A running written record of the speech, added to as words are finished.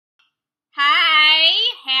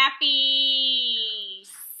happy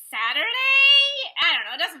Saturday? I don't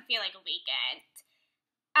know, it doesn't feel like a weekend.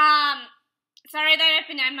 Sorry that I've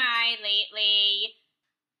been MIA lately.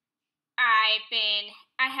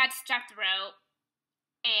 I had strep throat,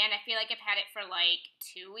 and I feel like I've had it for like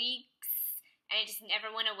 2 weeks, and it just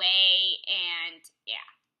never went away, and yeah.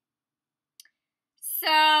 So,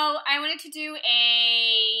 I wanted to do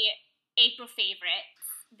a April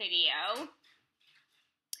favorites video,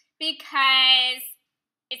 because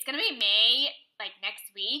it's gonna be May, like,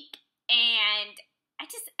 next week, and I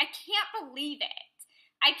can't believe it.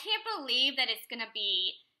 I can't believe that it's gonna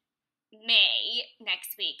be May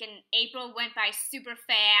next week, and April went by super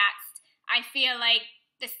fast. I feel like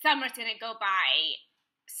the summer's gonna go by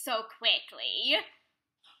so quickly.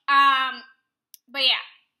 But yeah,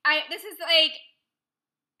 this is like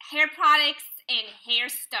hair products and hair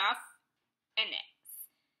stuff and this.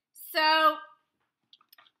 So,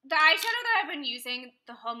 the eyeshadow that I've been using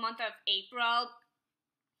the whole month of April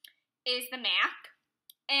is the MAC,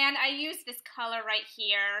 and I use this color right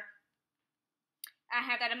here. I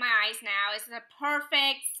have that in my eyes now. This is a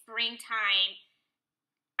perfect springtime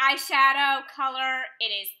eyeshadow color. It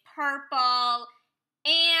is purple,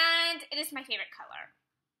 and it is my favorite color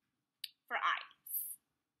for eyes.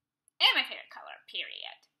 And my favorite color,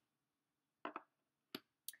 period.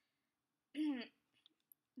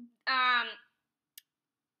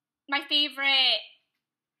 My favorite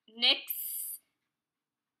NYX.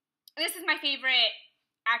 This is my favorite,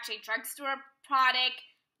 actually, drugstore product,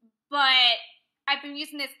 but I've been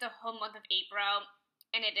using this the whole month of April,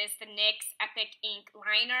 and it is the NYX Epic Ink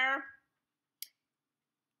Liner.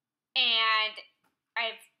 And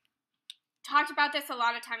I've talked about this a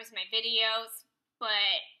lot of times in my videos,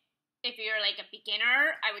 but if you're like a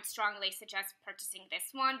beginner, I would strongly suggest purchasing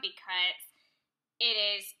this one because it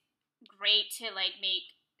is great to like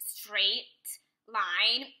make straight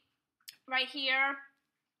line right here,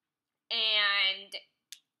 and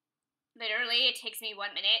literally it takes me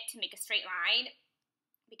 1 minute to make a straight line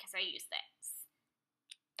because I use this.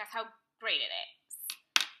 That's how great it is.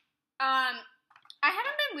 I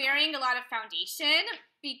haven't been wearing a lot of foundation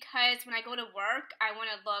because when I go to work, I want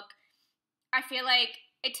to look, I feel like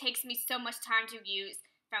it takes me so much time to use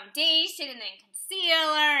foundation and then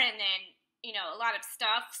concealer and then, you know, a lot of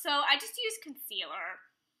stuff. So I just use concealer.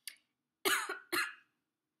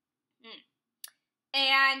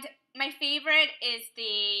 And my favorite is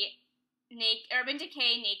the Urban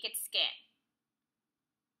Decay Naked Skin.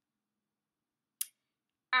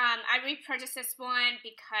 I repurchased this one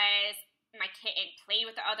because my kitten played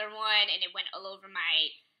with the other one and it went all over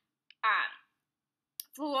my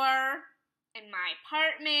floor in my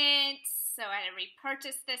apartment, so I had to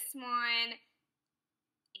repurchase this one.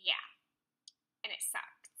 Yeah, and it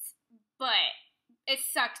sucked. But it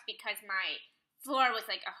sucked because my floor was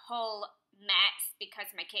like a whole mess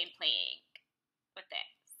because my kitten playing with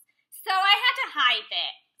this. So I had to hide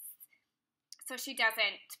this so she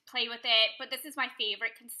doesn't play with it, but this is my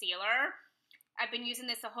favorite concealer. I've been using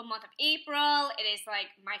this the whole month of April. It is like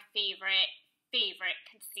my favorite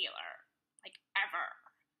concealer, like ever.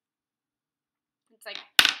 It's like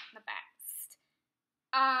the best.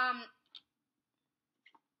 I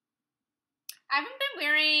haven't been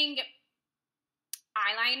wearing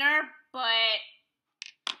eyeliner, but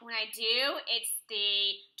when I do, it's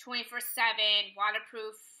the 24/7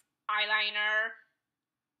 waterproof eyeliner.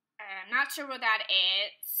 I'm not sure what that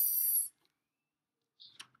is.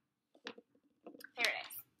 Here it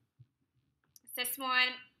is. It's this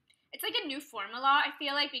one. It's like a new formula, I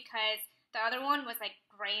feel like, because the other one was like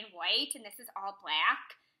gray and white, and this is all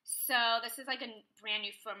black. So this is like a brand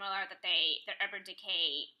new formula that Urban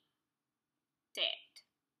Decay did.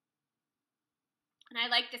 And I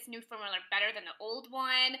like this new formula better than the old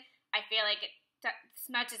one. I feel like it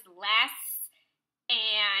smudges less,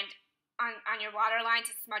 and on your waterlines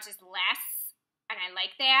it smudges less, and I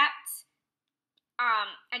like that.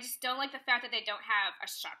 I just don't like the fact that they don't have a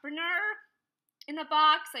sharpener in the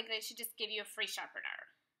box. Like, they should just give you a free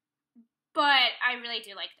sharpener. But I really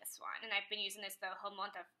do like this one, and I've been using this the whole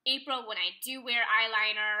month of April when I do wear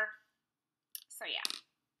eyeliner. So yeah.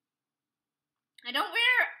 I don't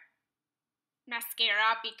wear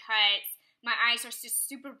mascara because my eyes are just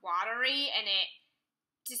super watery, and it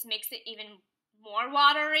just makes it even more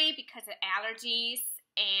watery because of allergies,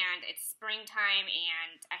 and it's springtime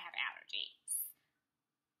and I have allergies.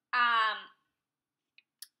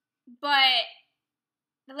 But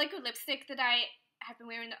the liquid lipstick that I have been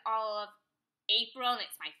wearing all of April, and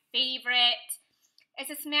it's my favorite, it's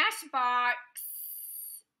a Smashbox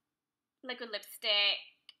liquid lipstick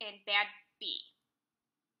in Bad B.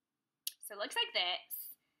 So it looks like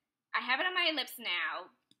this. I I have it on my lips now,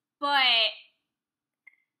 but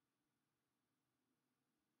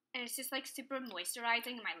and it's just like super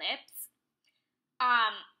moisturizing in my lips.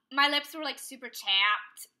 My lips were like super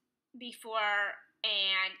chapped before,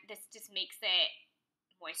 and this just makes it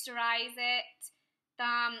moisturize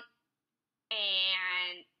them.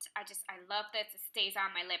 And I love this. It stays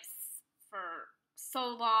on my lips for so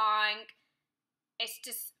long. It's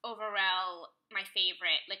just overall my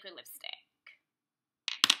favorite liquid lipstick.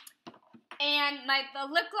 And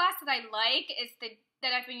the lip gloss that I like is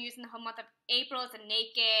that I've been using the whole month of April. It's a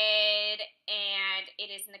Naked, and it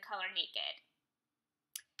is in the color Naked.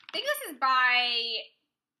 I think this is by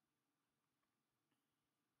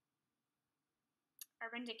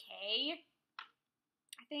Urban Decay.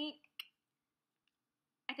 I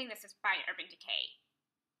think this is by Urban Decay.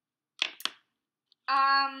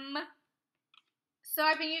 So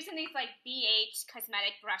I've been using these like BH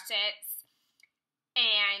cosmetic brushes,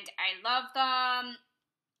 and I love them,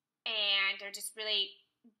 and they're just really,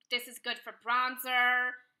 this is good for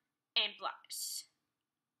bronzer and blush,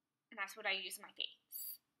 and that's what I use on my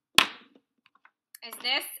face, is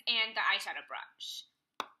this and the eyeshadow brush.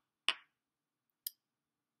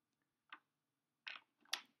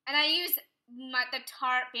 And I use the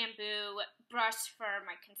Tarte Bamboo brush for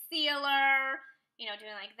my concealer, you know,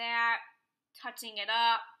 doing like that, touching it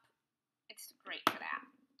up. It's great for that.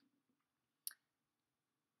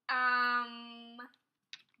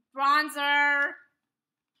 Bronzer,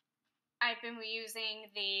 I've been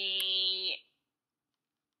using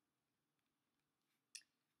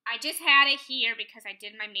I just had it here because I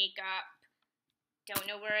did my makeup. Don't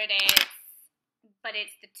know where it is, but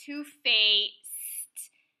it's the Too Faced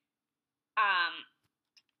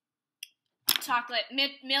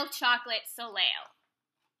milk chocolate Soleil,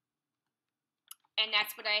 and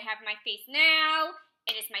that's what I have on my face now.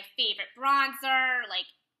 It is my favorite bronzer, like,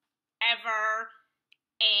 ever,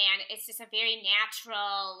 and it's just a very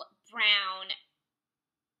natural brown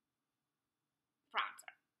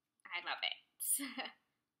bronzer. I love it.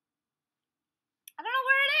 I don't know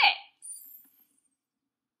where it is.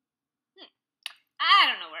 I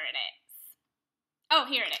don't know where it is. Oh,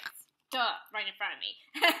 here it is. Duh, right in front of me.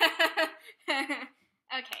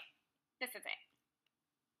 Okay, this is it.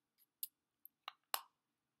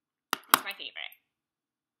 It's my favorite.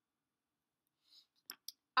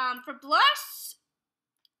 For blush,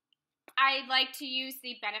 I like to use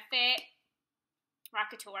the Benefit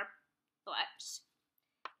Rockateur blush.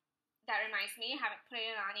 That reminds me, I haven't put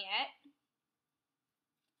it on yet.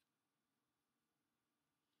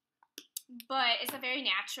 But it's a very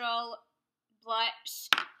natural blush,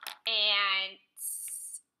 and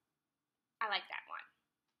I like that one.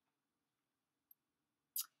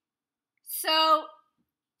 So,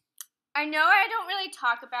 I know I don't really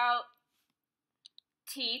talk about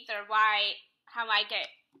teeth or how I get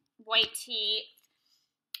white teeth,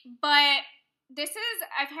 but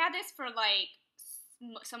I've had this for like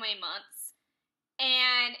so many months,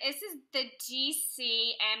 and this is the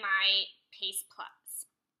GCMI Paste Plus.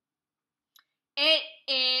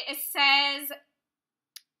 It says,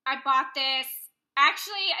 I bought this,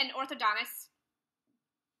 actually an orthodontist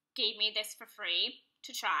gave me this for free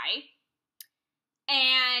to try,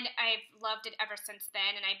 and I've loved it ever since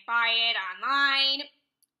then, and I buy it online,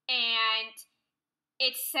 and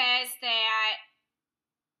it says that,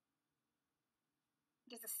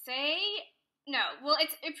 does it say? No, well,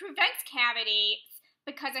 it prevents cavities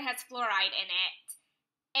because it has fluoride in it,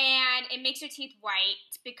 and it makes your teeth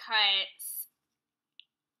white because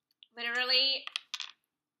literally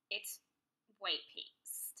it's white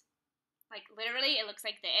paste. Like, literally, it looks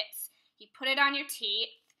like this. You put it on your teeth,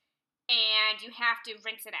 and you have to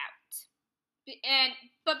rinse it out.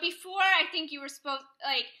 But before, I think you were supposed,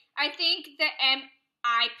 like, I think the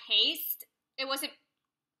MI paste, it wasn't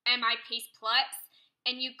MI Paste Plus,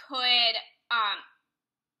 and you could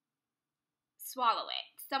swallow it.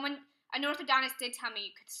 An orthodontist did tell me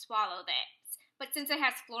you could swallow this, but since it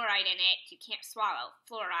has fluoride in it, you can't swallow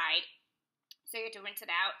fluoride, so you have to rinse it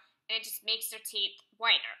out, and it just makes your teeth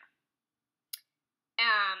whiter.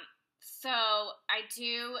 So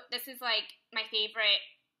this is like my favorite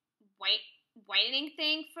whitening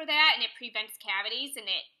thing for that, and it prevents cavities, and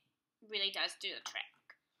it really does do the trick.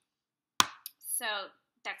 So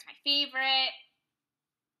that's my favorite.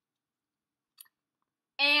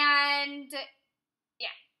 And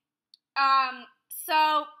yeah.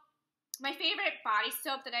 So my favorite body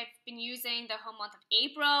soap that I've been using the whole month of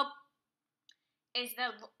April is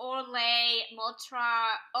the Olay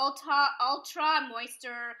Ultra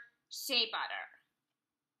Moisture Shea Butter.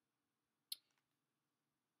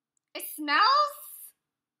 It smells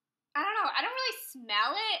I don't know, I don't really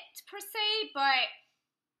smell it per se, but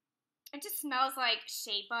it just smells like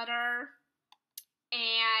shea butter,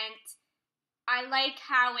 and I like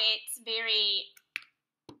how it's very,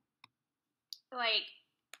 like,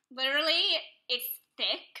 literally, it's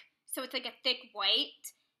thick, so it's like a thick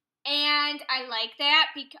white, and I like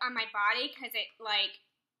that on my body because it, like,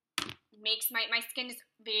 makes my skin is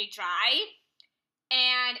very dry,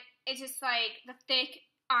 and it's just, like, the thick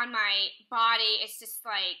on my body, it's just,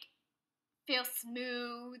 like, feels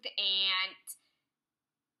smooth, and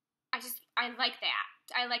I like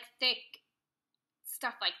that. I like thick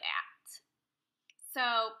stuff like that.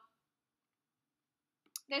 So,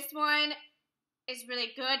 this one is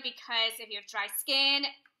really good because if you have dry skin,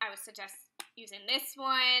 I would suggest using this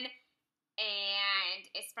one, and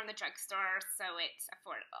it's from the drugstore, so it's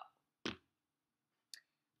affordable.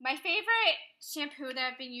 My favorite shampoo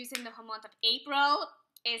that I've been using the whole month of April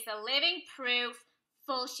is the Living Proof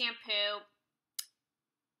Full Shampoo,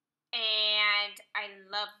 and I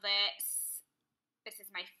love this. This is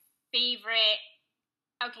my favorite.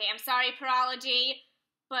 Okay, I'm sorry, Perology,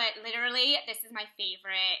 but literally, this is my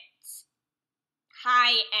favorite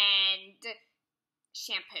high-end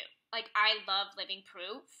shampoo. Like, I love Living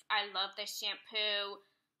Proof. I love this shampoo.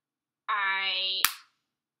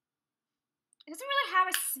 It doesn't really have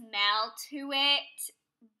a smell to it,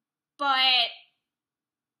 but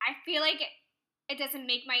I feel like it doesn't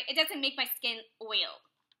make my skin oil.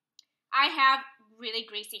 I have really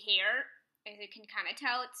greasy hair. As you can kind of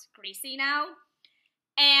tell, it's greasy now.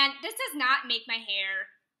 And this does not make my hair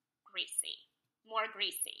more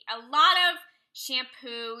greasy. A lot of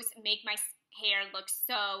shampoos make my hair look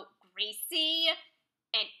so greasy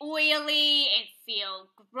and oily and feel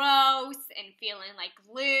gross and feeling like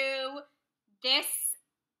glue. This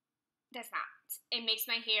does not. It makes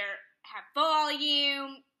my hair have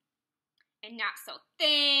volume and not so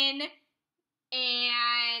thin,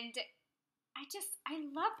 and I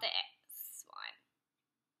love this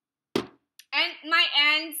one. And my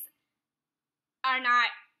ends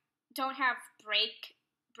don't have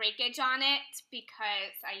breakage on it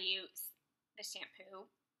because I use the shampoo.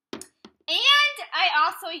 And I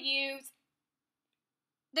also use,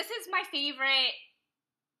 this is my favorite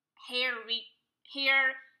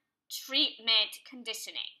hair treatment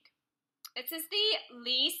conditioning. This is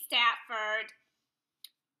the Stafford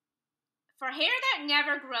for hair that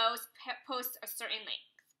never grows post a certain length.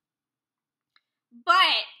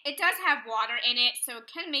 But it does have water in it, so it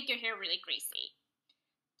can make your hair really greasy.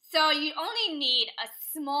 So you only need a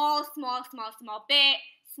small bit.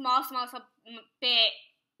 Small bit,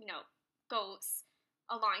 goes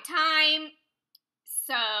a long time.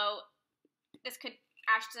 So this could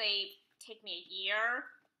actually take me a year.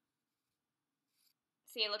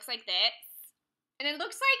 See, it looks like this. And it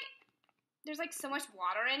looks like there's like so much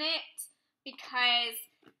water in it because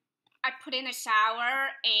I put in a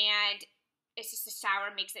shower and it's just the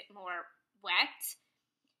shower makes it more wet.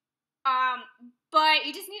 But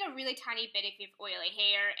you just need a really tiny bit if you have oily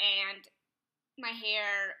hair, and my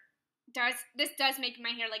hair does make my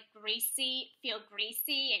hair like feel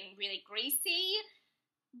greasy and really greasy,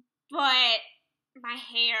 but my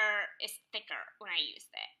hair is thicker when I use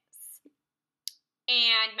this.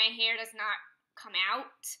 And my hair does not come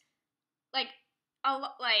out,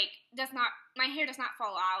 my hair does not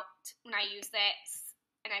fall out when I use this.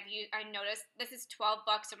 And I noticed this is $12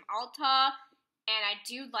 from Ulta, and I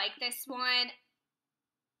do like this one.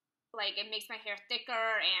 Like, it makes my hair thicker,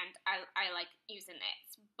 and I like using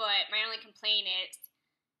this. But my only complaint is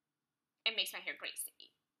it makes my hair greasy.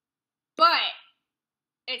 But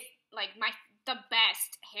it's like the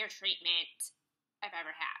best hair treatment I've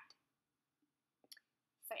ever had.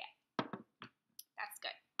 So yeah, that's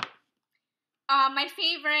good. My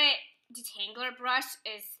favorite detangler brush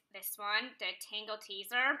is this one, the Tangle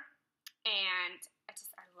Teezer, and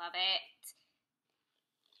I love it.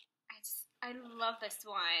 I love this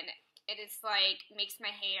one. It is like, makes my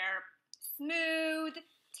hair smooth,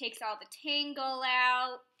 takes all the tangle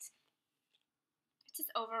out. It's just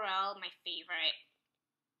overall my favorite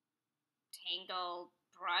tangle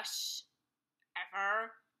brush ever.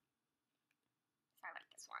 So I like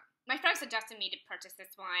this one. My friend suggested me to purchase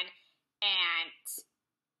this one, and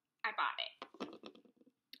I bought it.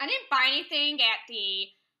 I didn't buy anything at the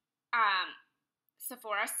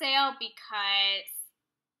Sephora sale because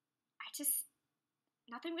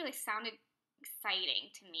nothing really sounded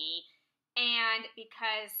exciting to me, and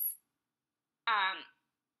because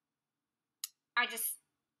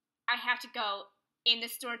I have to go in the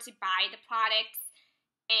store to buy the products,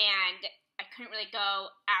 and I couldn't really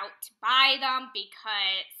go out to buy them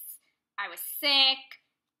because I was sick,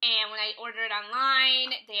 And when I order it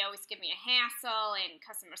online, they always give me a hassle, and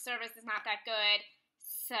customer service is not that good.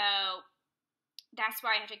 So that's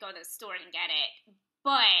why I have to go to the store and get it.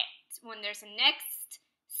 But when there's a next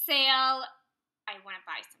sale, I want to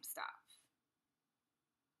buy some stuff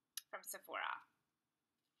from Sephora.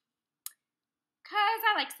 Because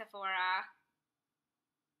I like Sephora.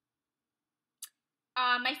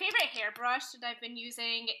 My favorite hairbrush that I've been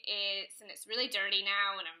using is, and it's really dirty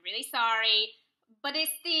now, and I'm really sorry, but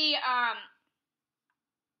it's the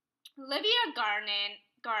Olivia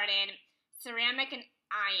Garden Ceramic and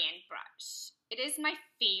Iron Brush. It is my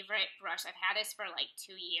favorite brush. I've had this for like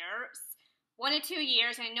 2 years. 1 to 2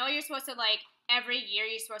 years, and I know you're supposed to, like, every year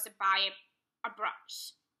you're supposed to buy a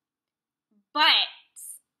brush. But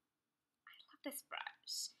I love this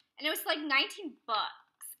brush. And it was like $19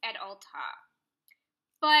 at Ulta.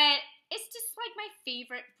 But it's just like my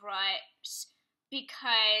favorite brush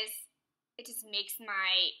because it just makes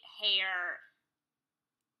my hair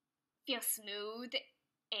feel smooth,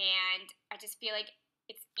 and I just feel like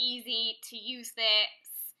it's easy to use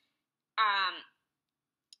this.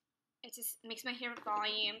 It just makes my hair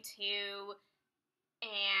volume too,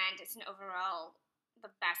 and it's an overall the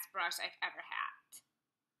best brush I've ever had.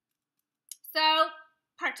 So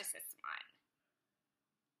purchase this one.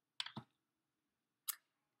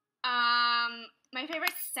 My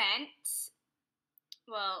favorite scent,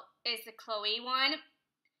 well, is the Chloe one.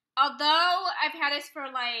 Although I've had this for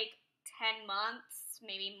like 10 months,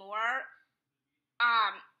 maybe more,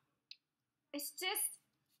 it's just,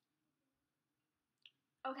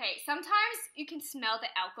 okay, sometimes you can smell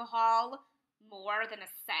the alcohol more than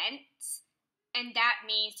a scent, and that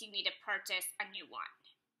means you need to purchase a new one.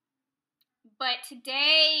 But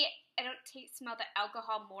today, I don't smell the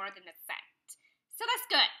alcohol more than the scent. So that's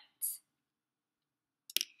good.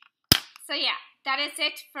 So yeah, that is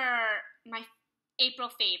it for my April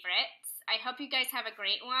favorites. I hope you guys have a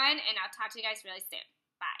great one, and I'll talk to you guys really soon.